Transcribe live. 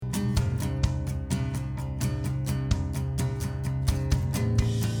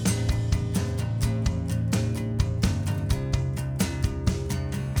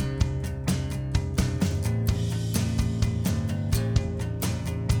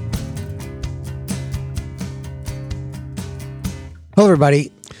Hello,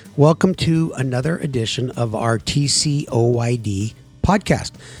 everybody. Welcome to another edition of our TCOYD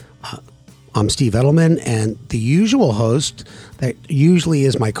podcast. I'm Steve Edelman, and the usual host that usually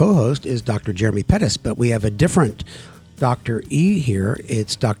is my co-host is Dr. Jeremy Pettis, but we have a different Dr. E here.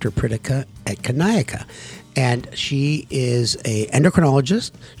 It's Dr. Preethika Ekanayake, and she is an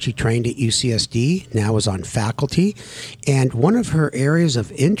endocrinologist. She trained at UCSD, now is on faculty, and one of her areas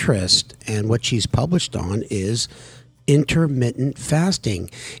of interest and what she's published on is intermittent fasting.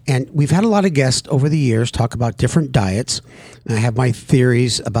 And we've had a lot of guests over the years talk about different diets. And I have my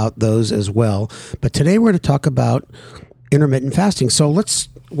theories about those as well. But today we're going to talk about intermittent fasting. So let's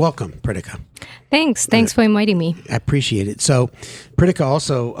welcome Preethika. Thanks for inviting me. I appreciate it. So Preethika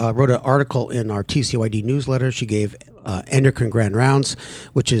also wrote an article in our TCOYD newsletter. She gave Endocrine Grand Rounds,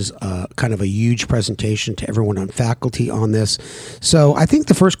 which is kind of a huge presentation to everyone on faculty on this. So I think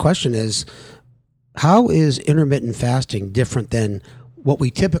the first question is, how is intermittent fasting different than what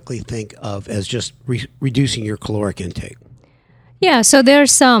we typically think of as just reducing your caloric intake? Yeah, so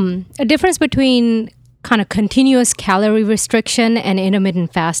there's a difference between kind of continuous calorie restriction and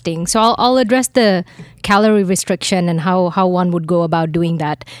intermittent fasting. So I'll address the calorie restriction and how one would go about doing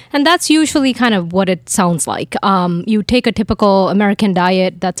that. And that's usually kind of what it sounds like. You take a typical American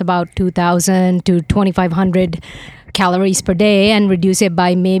diet that's about 2,000 to 2,500 calories per day and reduce it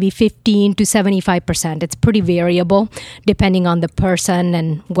by maybe 15 to 75%. It's pretty variable depending on the person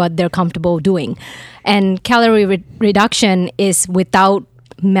and what they're comfortable doing. And calorie reduction is without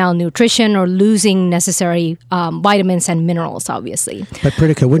malnutrition or losing necessary vitamins and minerals, obviously. But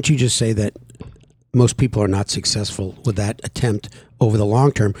Preethika, wouldn't you just say that most people are not successful with that attempt over the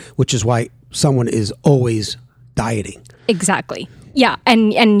long term, which is why someone is always dieting? Exactly. Yeah,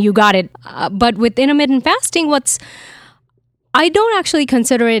 and you got it. But with intermittent fasting, I don't actually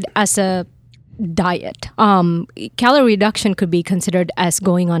consider it as a diet. Calorie reduction could be considered as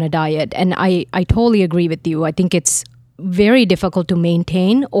going on a diet. And I totally agree with you. I think it's very difficult to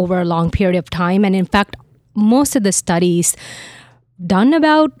maintain over a long period of time. And in fact, most of the studies done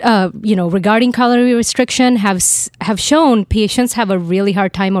about, regarding calorie restriction have shown patients have a really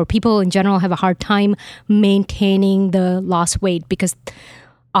hard time, or people in general have a hard time maintaining the lost weight because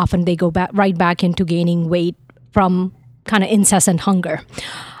often they go right back into gaining weight from kind of incessant hunger.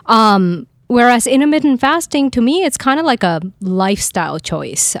 Whereas intermittent fasting, to me, it's kind of like a lifestyle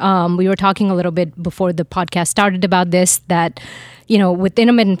choice. We were talking a little bit before the podcast started about this, that with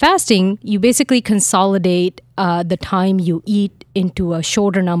intermittent fasting, you basically consolidate the time you eat into a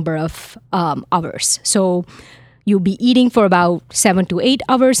shorter number of hours. So you'll be eating for about 7 to 8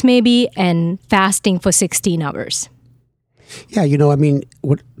 hours maybe, and fasting for 16 hours. Yeah,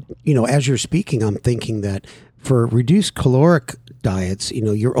 as you're speaking, I'm thinking that for reduced caloric diets,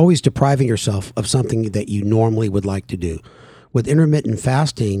 you're always depriving yourself of something that you normally would like to do. With intermittent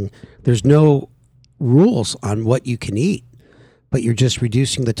fasting, there's no rules on what you can eat, but you're just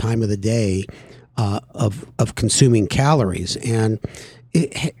reducing the time of the day of consuming calories. And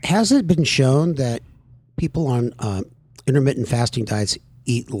has it been shown that people on intermittent fasting diets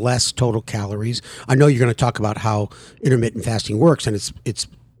eat less total calories? I know you're going to talk about how intermittent fasting works, and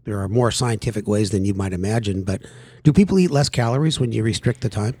there are more scientific ways than you might imagine, but do people eat less calories when you restrict the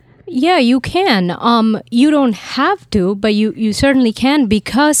time? Yeah, you can. You don't have to, but you certainly can,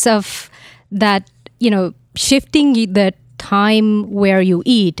 because of that, shifting the time where you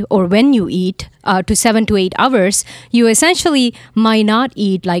eat or when you eat to 7 to 8 hours, you essentially might not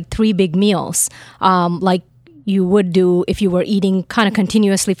eat like 3 big meals, like you would do if you were eating kind of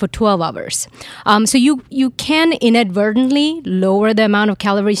continuously for 12 hours. So you can inadvertently lower the amount of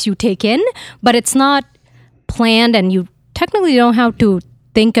calories you take in, but it's not planned, and you technically don't have to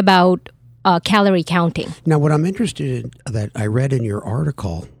think about calorie counting. Now, what I'm interested in that I read in your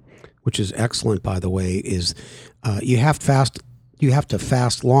article, which is excellent, by the way, is you have to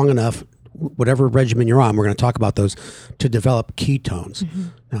fast long enough, whatever regimen you're on, we're going to talk about those, to develop ketones. Mm-hmm.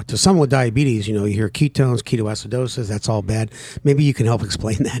 Now, to someone with diabetes, you hear ketones, ketoacidosis, that's all bad. Maybe you can help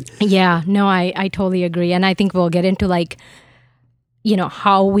explain that. Yeah, no, I totally agree. And I think we'll get into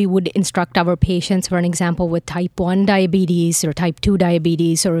how we would instruct our patients, for an example, with type 1 diabetes or type 2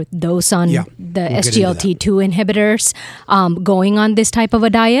 diabetes, or those on the SGLT2 inhibitors, going on this type of a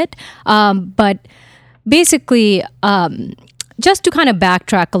diet. But basically, just to kind of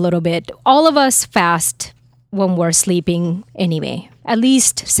backtrack a little bit, all of us fast when we're sleeping anyway, at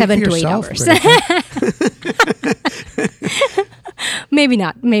least 7 to 8 hours. Maybe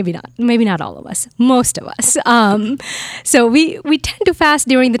not all of us, most of us. So we tend to fast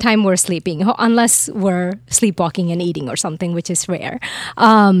during the time we're sleeping, unless we're sleepwalking and eating or something, which is rare.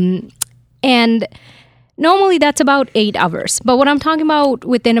 And Normally, that's about 8 hours. But what I'm talking about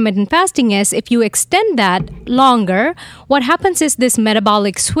with intermittent fasting is if you extend that longer, what happens is this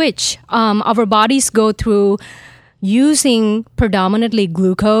metabolic switch. Our bodies go through using predominantly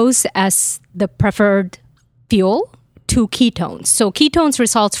glucose as the preferred fuel to ketones. So ketones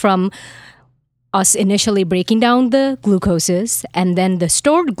results from us initially breaking down the glucoses and then the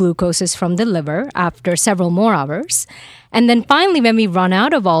stored glucoses from the liver after several more hours. And then finally, when we run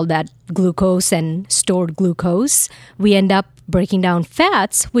out of all that glucose and stored glucose, we end up breaking down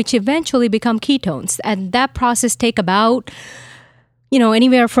fats, which eventually become ketones. And that process take about,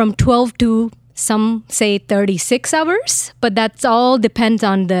 anywhere from 12 to some say 36 hours, but that's all depends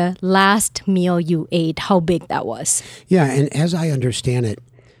on the last meal you ate, how big that was. Yeah, and as I understand it,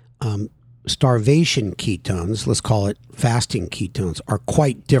 starvation ketones, let's call it fasting ketones, are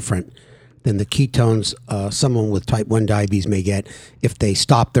quite different than the ketones someone with type 1 diabetes may get if they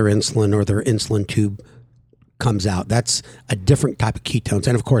stop their insulin or their insulin tube comes out. That's a different type of ketones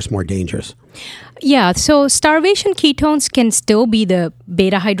and, of course, more dangerous. Yeah, so starvation ketones can still be the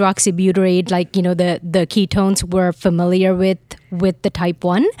beta-hydroxybutyrate, like, the ketones we're familiar with the type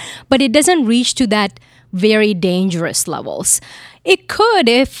 1, but it doesn't reach to that very dangerous levels. It could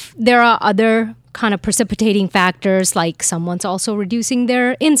if there are other kind of precipitating factors, like someone's also reducing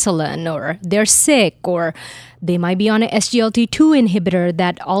their insulin or they're sick or they might be on an SGLT2 inhibitor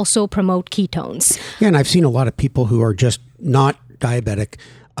that also promote ketones. Yeah, and I've seen a lot of people who are just not diabetic.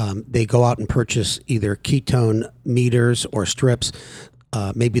 They go out and purchase either ketone meters or strips.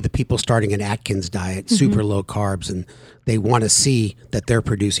 Maybe the people starting an Atkins diet, super low carbs, and they want to see that they're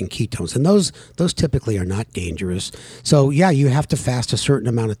producing ketones. And those typically are not dangerous. So, yeah, you have to fast a certain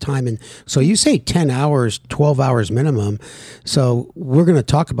amount of time. And so you say 10 hours, 12 hours minimum. So we're going to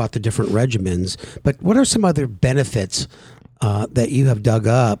talk about the different regimens. But what are some other benefits that you have dug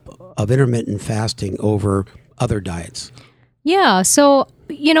up of intermittent fasting over other diets? Yeah. So,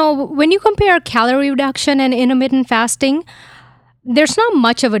 when you compare calorie reduction and intermittent fasting, there's not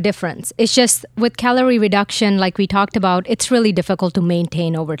much of a difference. It's just with calorie reduction, like we talked about, it's really difficult to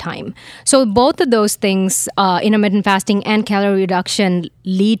maintain over time. So both of those things, intermittent fasting and calorie reduction,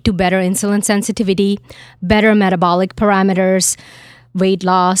 lead to better insulin sensitivity, better metabolic parameters, weight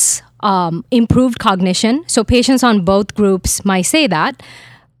loss, improved cognition. So patients on both groups might say that,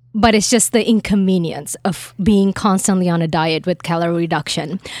 but it's just the inconvenience of being constantly on a diet with calorie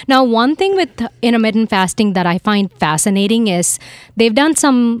reduction. Now, one thing with intermittent fasting that I find fascinating is they've done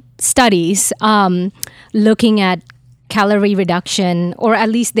some studies looking at calorie reduction, or at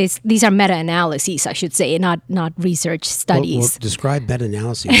least these are meta-analyses, I should say, not research studies. Well, describe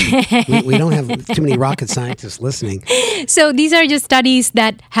meta-analyses. we don't have too many rocket scientists listening. So these are just studies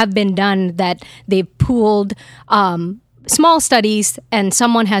that have been done that they've pooled small studies, and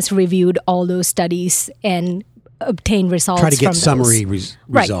someone has reviewed all those studies and obtained results. Try to get from summary those.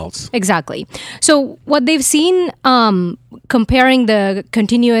 Results. Right, exactly. So what they've seen comparing the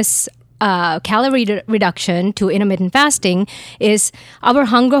continuous calorie reduction to intermittent fasting is our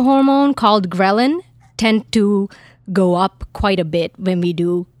hunger hormone called ghrelin tend to go up quite a bit when we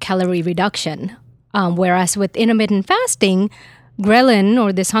do calorie reduction. Whereas with intermittent fasting, ghrelin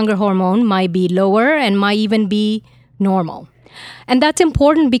or this hunger hormone might be lower and might even be normal. And that's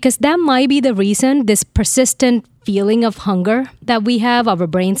important because that might be the reason this persistent feeling of hunger that we have, our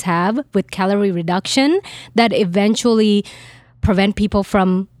brains have with calorie reduction, that eventually prevent people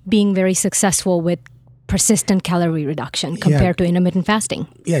from being very successful with persistent calorie reduction compared to intermittent fasting.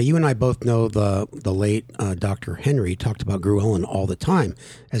 Yeah, you and I both know the late Dr. Henry talked about ghrelin all the time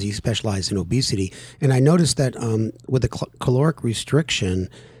as he specialized in obesity. And I noticed that with the caloric restriction,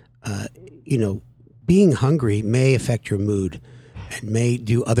 being hungry may affect your mood and may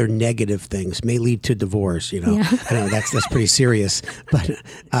do other negative things, may lead to divorce, Yeah. I know that's pretty serious. But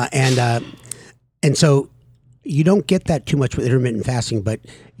and so you don't get that too much with intermittent fasting, but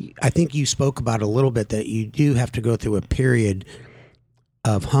I think you spoke about a little bit that you do have to go through a period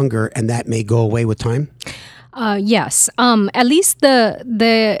of hunger, and that may go away with time? Yes. At least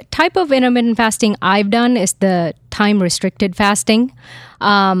the type of intermittent fasting I've done is the time-restricted fasting.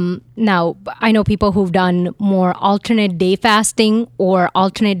 Now, I know people who've done more alternate day fasting or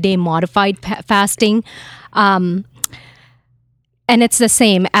alternate day modified fasting. And it's the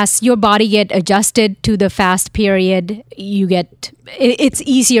same. As your body get adjusted to the fast period, it's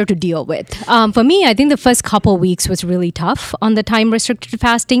easier to deal with. For me, I think the first couple weeks was really tough on the time-restricted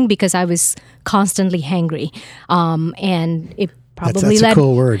fasting because I was constantly hangry. And it probably that's a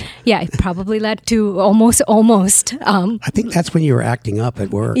cool word. Yeah, it probably led to almost. I think that's when you were acting up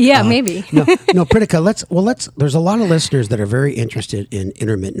at work. Yeah, maybe. No, Preethika, there's a lot of listeners that are very interested in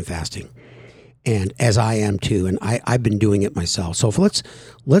intermittent fasting. and as I am too, and I've been doing it myself. So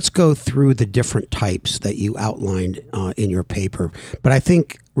let's go through the different types that you outlined in your paper. But I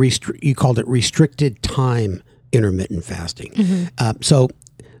think you called it restricted time intermittent fasting. So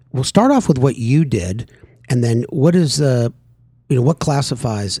we'll start off with what you did, and then what is what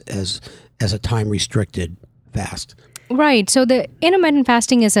classifies as a time restricted fast? Right. So the intermittent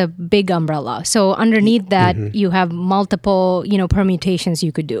fasting is a big umbrella. So underneath that, you have multiple, permutations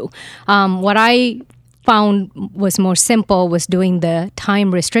you could do. What I found was more simple was doing the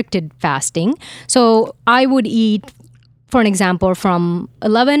time restricted fasting. So I would eat, for an example, from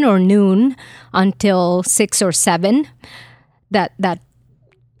 11 or noon until 6 or 7. That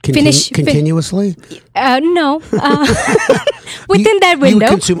continuously? No. Within that window. You would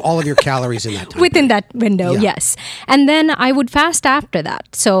consume all of your calories in that time. Within that window, yes. And then I would fast after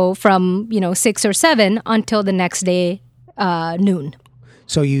that. So from, 6 or 7 until the next day, noon.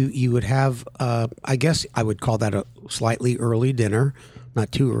 So you would have, I guess I would call that a slightly early dinner,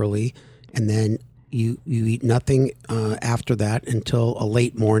 not too early. And then you eat nothing after that until a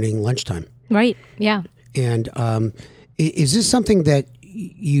late morning lunchtime. Right, yeah. And is this something that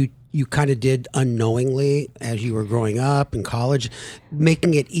you kind of did unknowingly as you were growing up in college,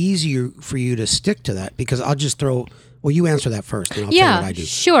 making it easier for you to stick to that? Because I'll just you answer that first, and I'll tell you what I do.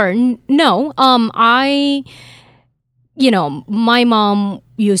 Sure. No, my mom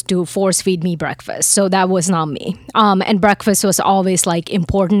used to force feed me breakfast, so that was not me. And breakfast was always like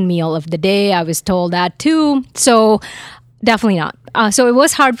important meal of the day. I was told that too, so definitely not. So it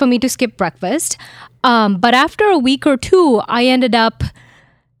was hard for me to skip breakfast. But after a week or two, I ended up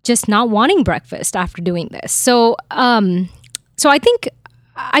just not wanting breakfast after doing this. So I think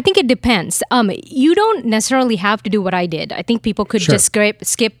it depends. You don't necessarily have to do what I did. I think people could just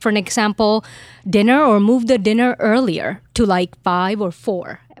skip, for an example, dinner, or move the dinner earlier to like 5 or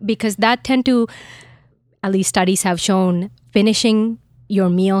 4, because that tend to, at least studies have shown, finishing your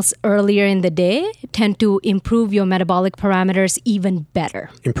meals earlier in the day tend to improve your metabolic parameters even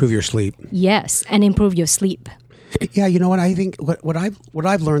better. Improve your sleep. Yes, and improve your sleep. Yeah, you know what I think? What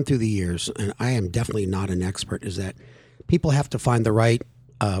I've learned through the years, and I am definitely not an expert, is that people have to find the right,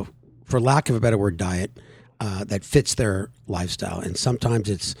 for lack of a better word, diet that fits their lifestyle. And sometimes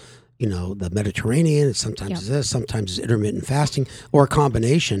it's the Mediterranean, and sometimes it's this, sometimes it's intermittent fasting, or a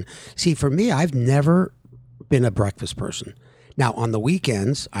combination. See, for me, I've never been a breakfast person. Now, on the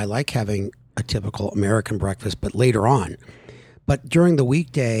weekends, I like having a typical American breakfast, but later on. But during the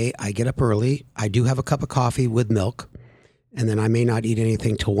weekday, I get up early. I do have a cup of coffee with milk, and then I may not eat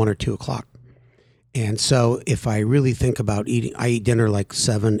anything till 1 or 2 o'clock. And so if I really think about eating, I eat dinner like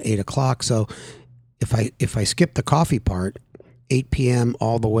 7, 8 o'clock. So if I skip the coffee part, 8 p.m.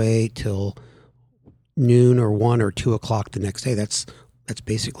 all the way till noon or 1 or 2 o'clock the next day, that's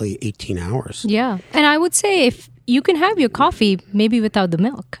basically 18 hours. Yeah. And I would say if you can have your coffee maybe without the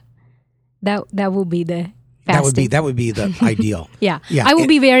milk, that would be the fasting. That would be the ideal. Yeah. I would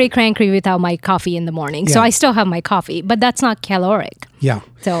be very cranky without my coffee in the morning. So I still have my coffee, but that's not caloric. Yeah.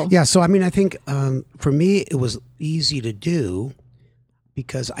 So I mean, I think for me it was easy to do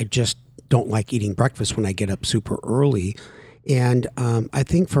because I just don't like eating breakfast when I get up super early. And I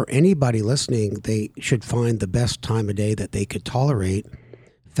think for anybody listening, they should find the best time of day that they could tolerate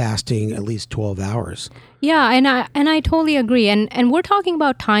fasting at least 12 hours. Yeah, and I totally agree. And we're talking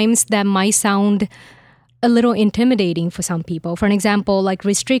about times that might sound a little intimidating for some people. For an example, like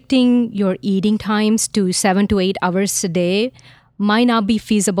restricting your eating times to 7 to 8 hours a day might not be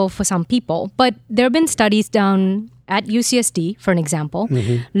feasible for some people. But there have been studies done at UCSD, for an example,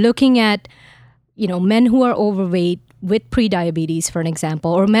 looking at men who are overweight with prediabetes, for an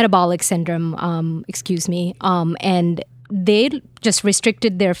example, or metabolic syndrome, and they just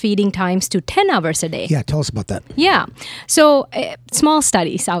restricted their feeding times to 10 hours a day. Yeah, tell us about that. Yeah. So small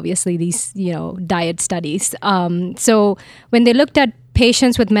studies, obviously, these, diet studies. So when they looked at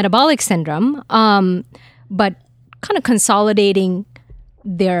patients with metabolic syndrome, but kind of consolidating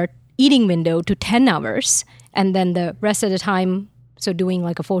their eating window to 10 hours, and then the rest of the time, so doing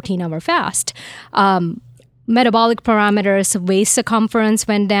like a 14-hour fast, metabolic parameters, waist circumference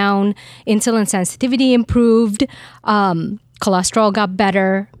went down, insulin sensitivity improved, cholesterol got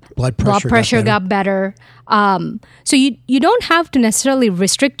better, blood pressure got better. So you don't have to necessarily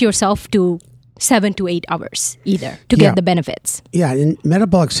restrict yourself to 7 to 8 hours either to get the benefits. Yeah, in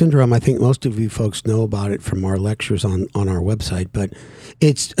metabolic syndrome, I think most of you folks know about it from our lectures on our website, but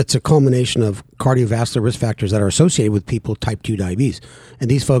it's a culmination of cardiovascular risk factors that are associated with people with type 2 diabetes. And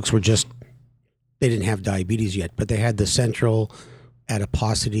these folks were they didn't have diabetes yet, but they had the central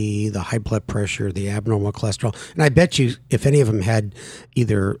adiposity, the high blood pressure, the abnormal cholesterol. And I bet you if any of them had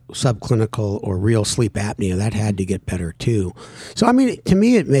either subclinical or real sleep apnea, that had to get better too. So, I mean, to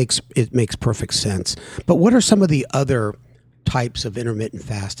me, it makes perfect sense. But what are some of the other types of intermittent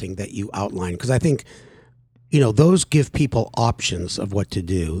fasting that you outline? Because I think, those give people options of what to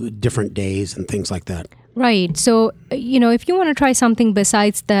do, different days and things like that. Right. So, if you want to try something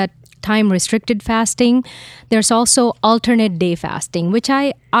besides that time-restricted fasting, there's also alternate day fasting, which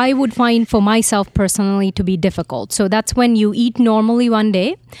I would find for myself personally to be difficult. So that's when you eat normally one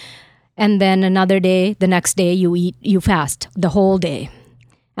day, and then another day, the next day, you fast the whole day.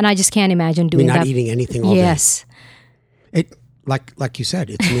 And I just can't imagine doing that. Not eating anything all day. Yes. It like you said,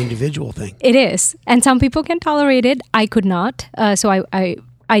 it's an individual thing. It is. And some people can tolerate it. I could not. So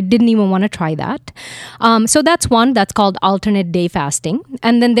I didn't even want to try that. So that's one that's called alternate day fasting.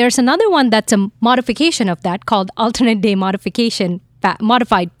 And then there's another one that's a modification of that called alternate day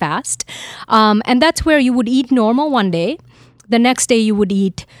modified fast. And that's where you would eat normal one day. The next day you would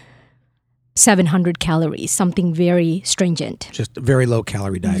eat 700 calories, something very stringent. Just a very low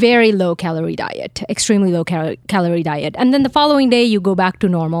calorie diet. Very low calorie diet, extremely low calorie diet. And then the following day you go back to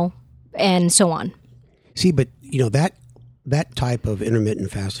normal and so on. See, but that type of intermittent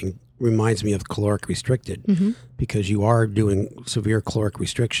fasting reminds me of caloric restricted because you are doing severe caloric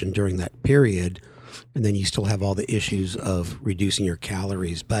restriction during that period, and then you still have all the issues of reducing your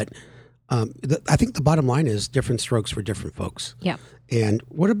calories. But I think the bottom line is different strokes for different folks. Yeah. And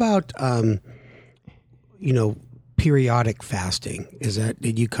what about, periodic fasting?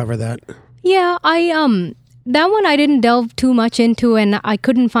 Did you cover that? Yeah, that one I didn't delve too much into, and I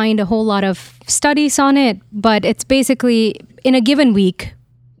couldn't find a whole lot of studies on it, but it's basically in a given week,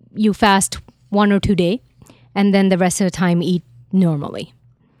 you fast 1 or 2 days, and then the rest of the time eat normally.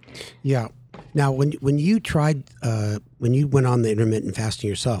 Yeah. Now, when you tried, when you went on the intermittent fasting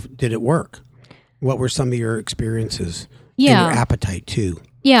yourself, did it work? What were some of your experiences? Yeah. And your appetite too?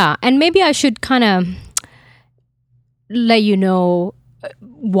 Yeah. And maybe I should kind of let you know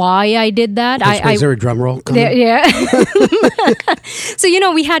why I did that. Is there a drum roll? Yeah.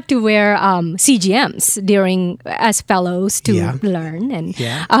 So, we had to wear CGMs as fellows to learn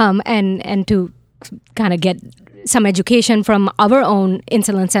and to kind of get some education from our own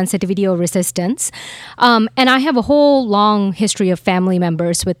insulin sensitivity or resistance. And I have a whole long history of family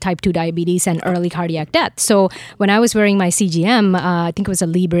members with type 2 diabetes and early cardiac death. So when I was wearing my CGM, I think it was a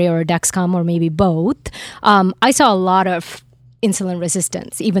Libre or a Dexcom or maybe both, I saw a lot of insulin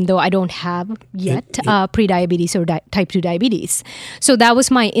resistance, even though I don't have yet prediabetes or type 2 diabetes. So that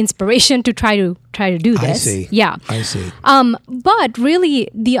was my inspiration to try to do this. I see. Yeah. I see. But really,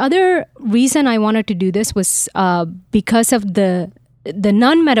 the other reason I wanted to do this was because of the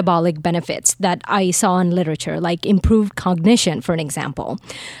non-metabolic benefits that I saw in literature, like improved cognition, for an example.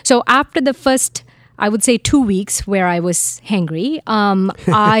 So after the first, I would say 2 weeks where I was hangry,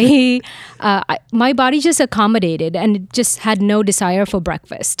 my body just accommodated and it just had no desire for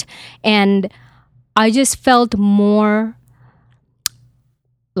breakfast. And I just felt more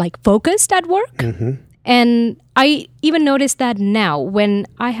like focused at work. Mm-hmm. And I even noticed that now when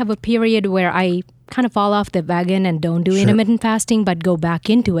I have a period where I kind of fall off the wagon and don't do intermittent fasting but go back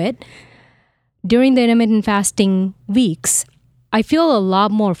into it, during the intermittent fasting weeks, I feel a lot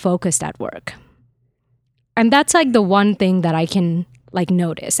more focused at work. And that's like the one thing that I can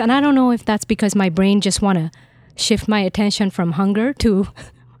notice. And I don't know if that's because my brain just want to shift my attention from hunger to,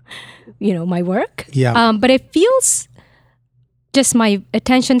 my work. Yeah. But it feels just my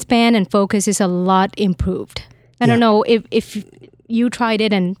attention span and focus is a lot improved. I don't know if you tried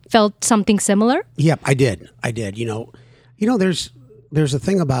it and felt something similar. Yep, I did. There's a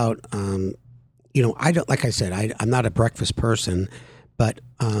thing about, I don't, like I said, I'm not a breakfast person, but,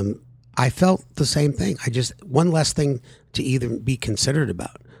 I felt the same thing. One less thing to either be concerned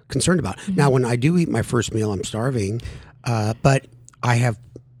about. Mm-hmm. Now, when I do eat my first meal, I'm starving, but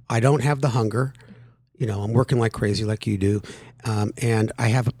I don't have the hunger. I'm working like crazy, like you do, and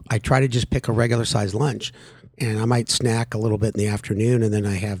I try to just pick a regular sized lunch, and I might snack a little bit in the afternoon, and then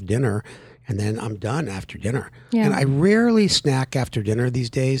I have dinner, and then I'm done after dinner. Yeah. And I rarely snack after dinner these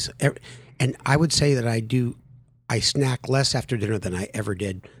days, and I would say that I snack less after dinner than I ever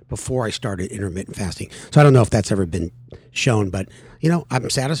did before I started intermittent fasting. So I don't know if that's ever been shown, but I'm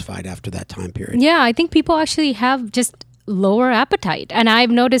satisfied after that time period. Yeah, I think people actually have just lower appetite. And I've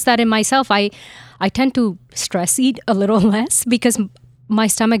noticed that in myself. I tend to stress eat a little less because my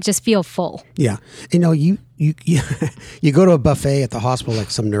stomach just feels full. Yeah. You go to a buffet at the hospital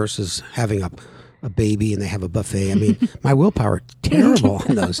like some nurse is having a baby and they have a buffet. I mean, my willpower is terrible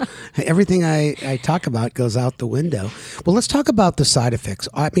on those. Everything I talk about goes out the window. Well, let's talk about the side effects.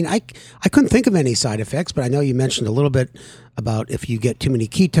 I mean, I couldn't think of any side effects, but I know you mentioned a little bit about if you get too many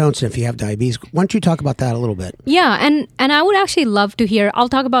ketones and if you have diabetes. Why don't you talk about that a little bit? Yeah, and I would actually love to hear, I'll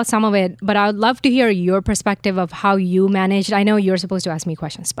talk about some of it, but I would love to hear your perspective of how you managed. I know you're supposed to ask me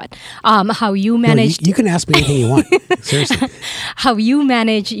questions, but how you managed. No, you can ask me anything you want. Seriously. How you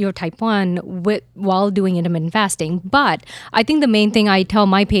manage your type 1 while doing intermittent fasting. But I think the main thing I tell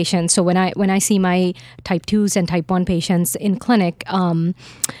my patients, so when I see my type 2s and type 1 patients in clinic,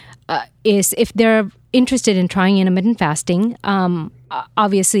 is if they're interested in trying intermittent fasting,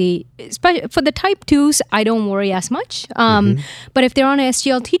 obviously, for the type 2s, I don't worry as much. But if they're on a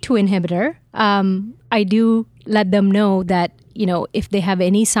SGLT2 inhibitor, I do let them know that, if they have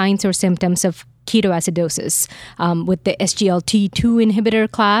any signs or symptoms of ketoacidosis with the SGLT2 inhibitor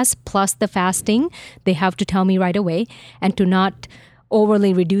class plus the fasting, they have to tell me right away, and to not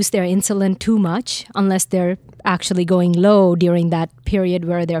overly reduce their insulin too much unless they're actually going low during that period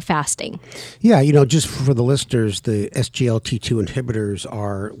where they're fasting. Yeah, just for the listeners, the SGLT2 inhibitors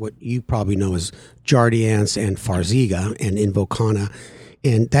are what you probably know as Jardiance and Farxiga and Invokana.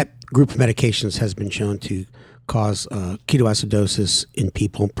 And that group of medications has been shown to cause ketoacidosis in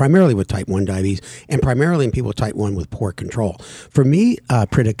people, primarily with type 1 diabetes, and primarily in people with type 1 with poor control. For me,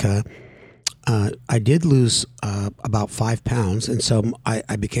 Preethika, I did lose about 5 pounds, and so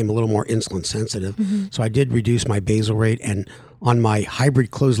I became a little more insulin sensitive. So I did reduce my basal rate, and on my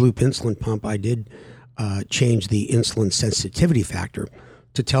hybrid closed-loop insulin pump, I did change the insulin sensitivity factor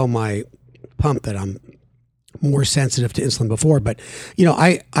to tell my pump that I'm more sensitive to insulin before. But,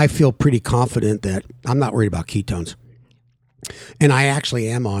 I feel pretty confident that I'm not worried about ketones. And I actually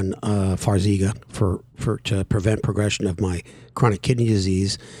am on Farxiga to prevent progression of my chronic kidney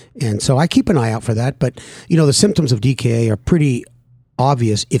disease. And so I keep an eye out for that. But, the symptoms of DKA are pretty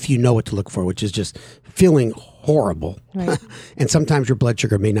obvious if you know what to look for, which is just feeling horrible. Right. And sometimes your blood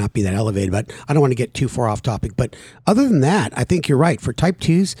sugar may not be that elevated, but I don't want to get too far off topic. But other than that, I think you're right. For type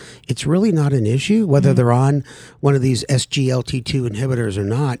 2s, it's really not an issue, whether they're on one of these SGLT2 inhibitors or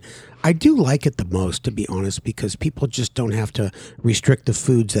not. I do like it the most, to be honest, because people just don't have to restrict the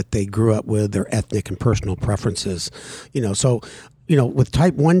foods that they grew up with, their ethnic and personal preferences. So with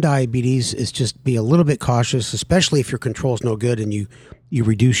type 1 diabetes, it's just be a little bit cautious, especially if your control's no good and you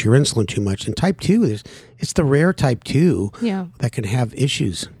reduce your insulin too much. And type 2, it's the rare type 2 that can have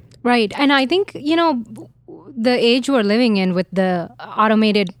issues. Right. And I think, the age we're living in with the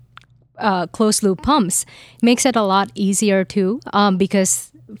automated closed-loop pumps makes it a lot easier too, because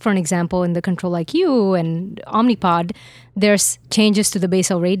for an example, in the Control-IQ and Omnipod, there's changes to the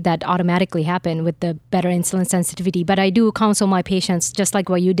basal rate that automatically happen with the better insulin sensitivity. But I do counsel my patients, just like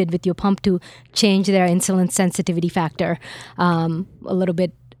what you did with your pump, to change their insulin sensitivity factor a little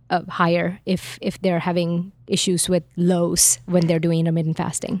bit higher if they're having issues with lows when they're doing intermittent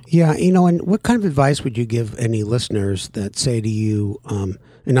fasting. Yeah, and what kind of advice would you give any listeners that say to you,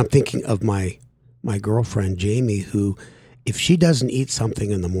 and I'm thinking of my girlfriend, Jamie, who, if she doesn't eat something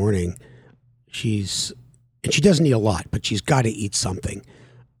in the morning, and she doesn't eat a lot, but she's got to eat something.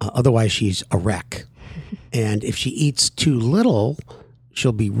 Otherwise, she's a wreck. And if she eats too little,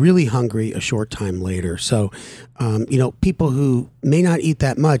 she'll be really hungry a short time later. So, people who may not eat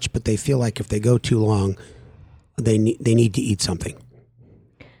that much, but they feel like if they go too long, they need to eat something.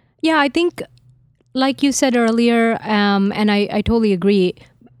 Yeah, I think, like you said earlier, and I totally agree,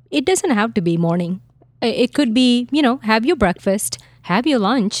 it doesn't have to be morning. It could be, have your breakfast, have your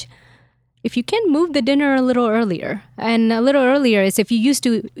lunch. If you can move the dinner a little earlier, and a little earlier is if you used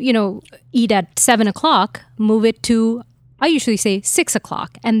to, eat at 7 o'clock, move it to, I usually say 6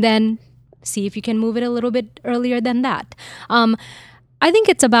 o'clock, and then see if you can move it a little bit earlier than that. I think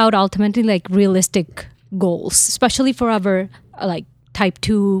it's about ultimately realistic goals, especially for our type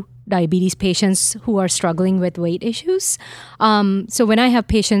 2 diabetes patients who are struggling with weight issues. So when I have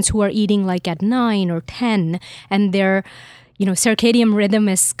patients who are eating at 9 or 10 and their circadian rhythm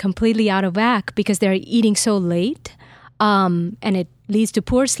is completely out of whack because they're eating so late, and it leads to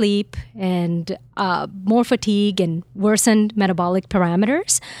poor sleep and more fatigue and worsened metabolic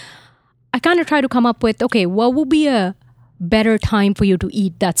parameters, I kind of try to come up with, okay, what will be a better time for you to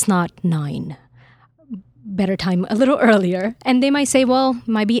eat that's not 9? Better time a little earlier. And they might say, well,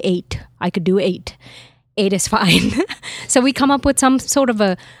 might be 8. I could do 8. 8 is fine. So we come up with some sort of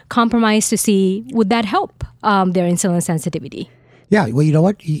a compromise to see, would that help their insulin sensitivity? Yeah. Well, you know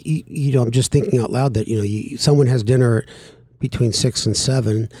what? I'm just thinking out loud that, someone has dinner between 6 and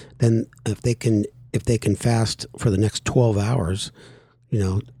 7, then if they can fast for the next 12 hours,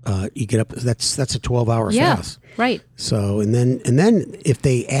 You get up. That's a 12-hour Yeah, fast. right. So and then if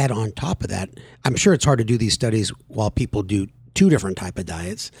they add on top of that, I'm sure it's hard to do these studies while people do two different type of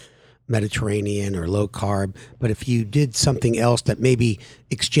diets, Mediterranean or low carb. But if you did something else that maybe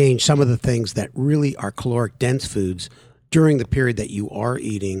exchange some of the things that really are caloric dense foods during the period that you are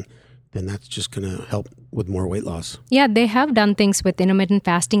eating, then that's just going to help with more weight loss. Yeah, they have done things with intermittent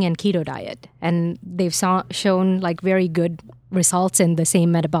fasting and keto diet, and they've shown like very good results in the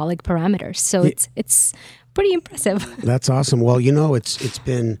same metabolic parameters. So it's pretty impressive. That's awesome. Well, it's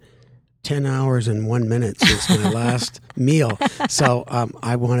been 10 hours and 1 minute since my last meal. So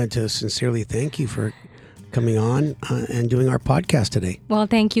I wanted to sincerely thank you for coming on and doing our podcast today. Well,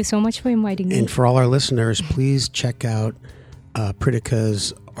 thank you so much for inviting me. And for all our listeners, please check out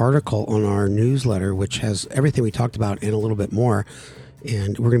Preethika's article on our newsletter, which has everything we talked about and a little bit more.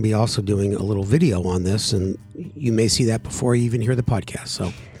 And we're going to be also doing a little video on this, and you may see that before you even hear the podcast.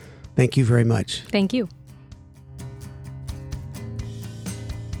 So thank you very much. Thank you.